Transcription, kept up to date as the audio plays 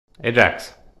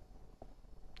Ajax.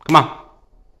 Come on.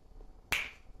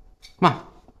 Come on.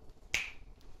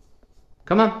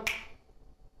 Come on.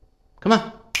 Come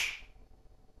on.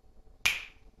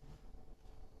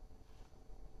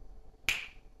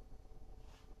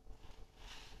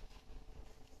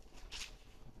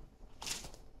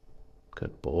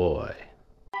 Good boy.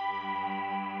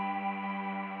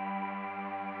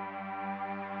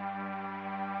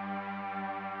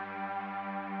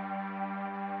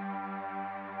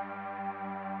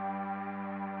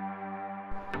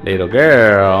 Little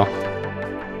girl.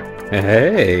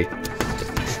 Hey.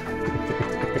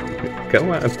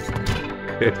 Come on.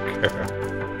 Good girl.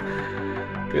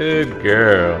 Good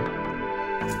girl.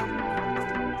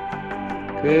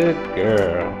 Good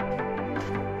girl.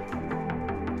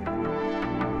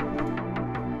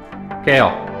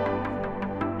 Kale.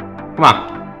 Come on.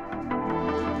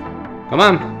 Come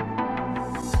on.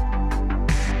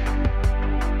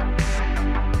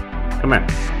 Come here.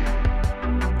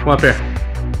 Come up here.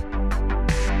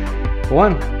 Go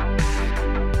on.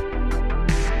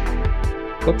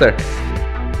 Go up there.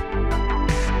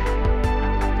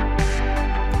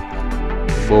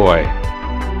 Good boy.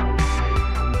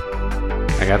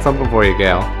 I got something for you,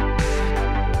 Gail.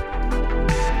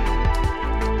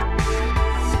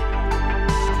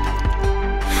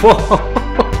 Whoa!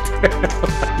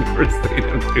 I've never seen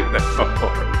him do that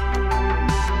before.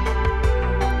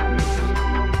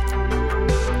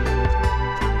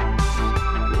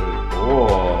 Good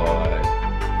boy.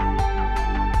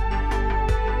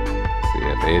 See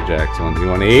if Ajax wants. You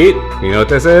want to eat? You know what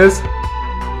this is?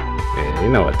 Yeah, you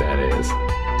know what that is.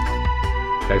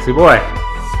 Sexy boy.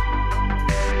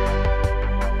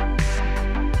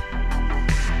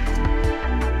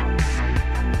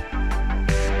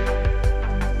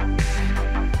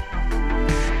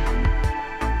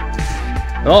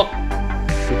 Oh,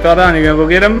 he fell down. You gonna go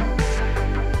get him?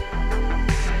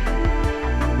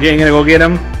 You ain't gonna go get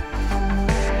him?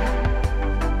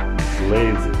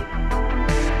 Lazy.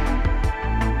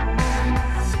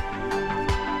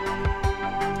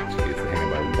 Jeez, hanging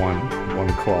by one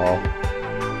claw.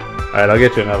 All right, I'll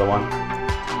get you another one.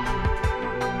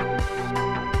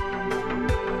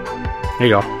 Here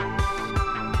you go.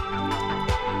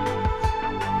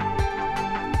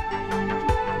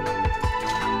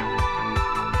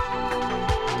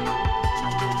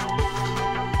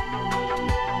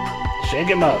 Shake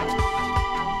him up.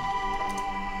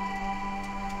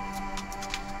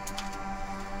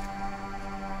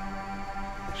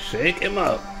 Shake him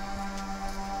up.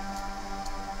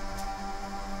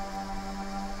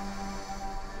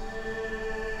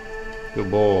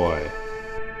 Good boy.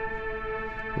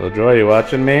 Lil Joy, you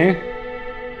watching me?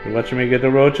 You watching me get the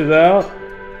roaches out?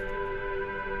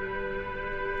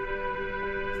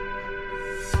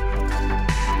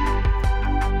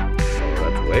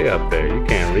 Way up there, you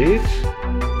can't reach.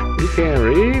 You can't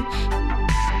reach.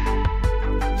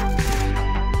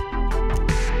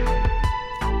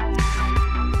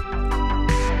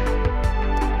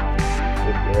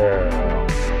 Good girl.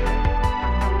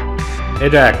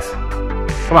 Ajax,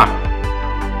 come on.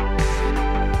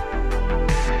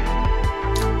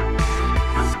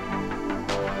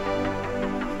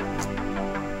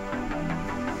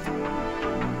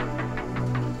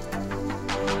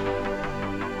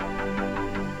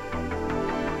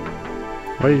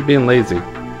 Why are you being lazy?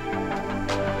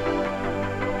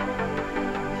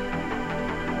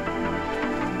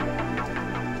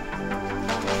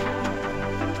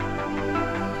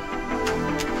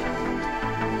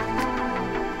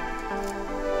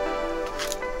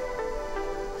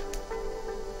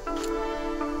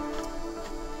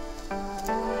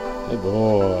 Good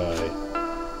boy.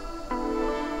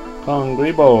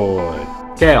 Hungry boy.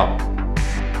 Kale.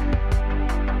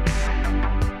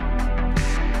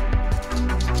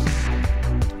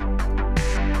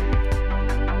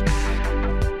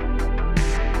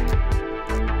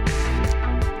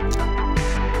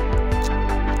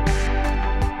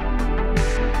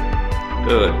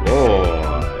 Good boy.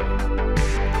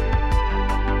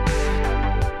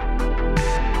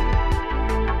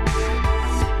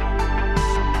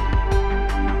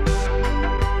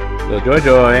 Lil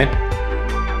Joy.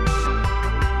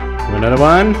 Another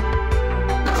one.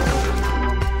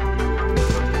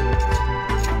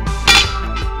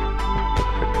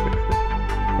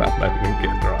 Not letting me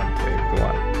get the wrong thing. Come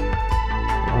on.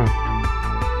 Come on.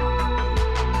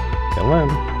 Come on.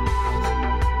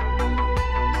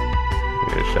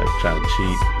 You're trying to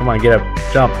cheat. Come on, get up.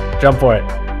 Jump. Jump for it.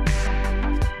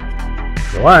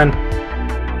 Go on.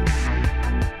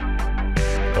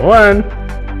 Go on.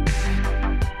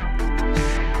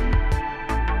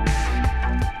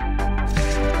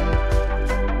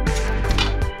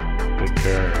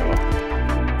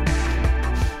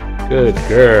 Good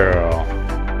girl.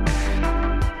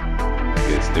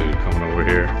 This dude coming over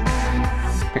here.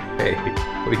 Hey,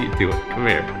 what are you doing? Come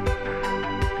here.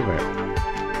 Come here.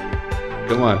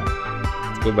 Come on.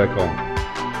 Let's go back home.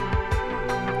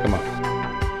 Come on.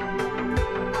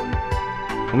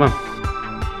 Come on.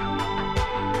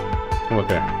 Come up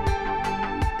there.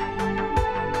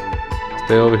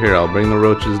 Stay over here. I'll bring the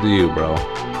roaches to you, bro.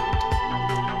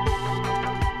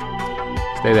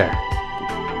 Stay there.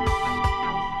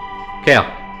 Kale.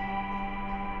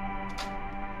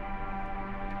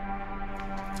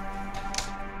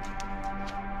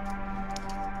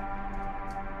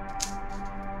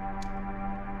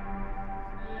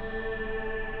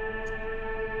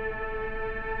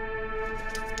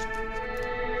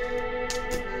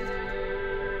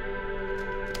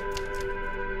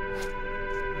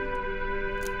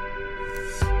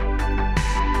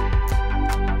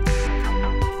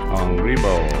 Hungry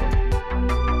boy.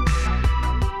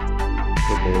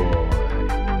 Good boy.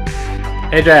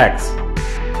 Hey, Jax.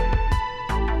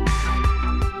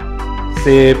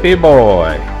 Sippy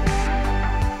boy.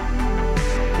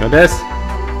 You know this?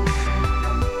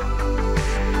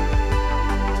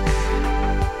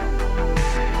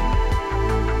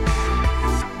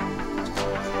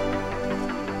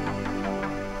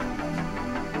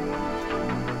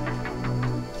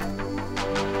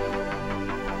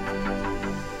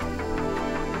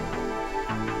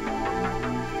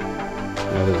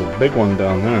 Yeah, there's a big one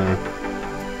down there.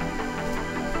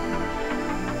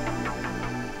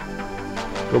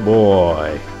 Good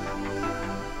boy.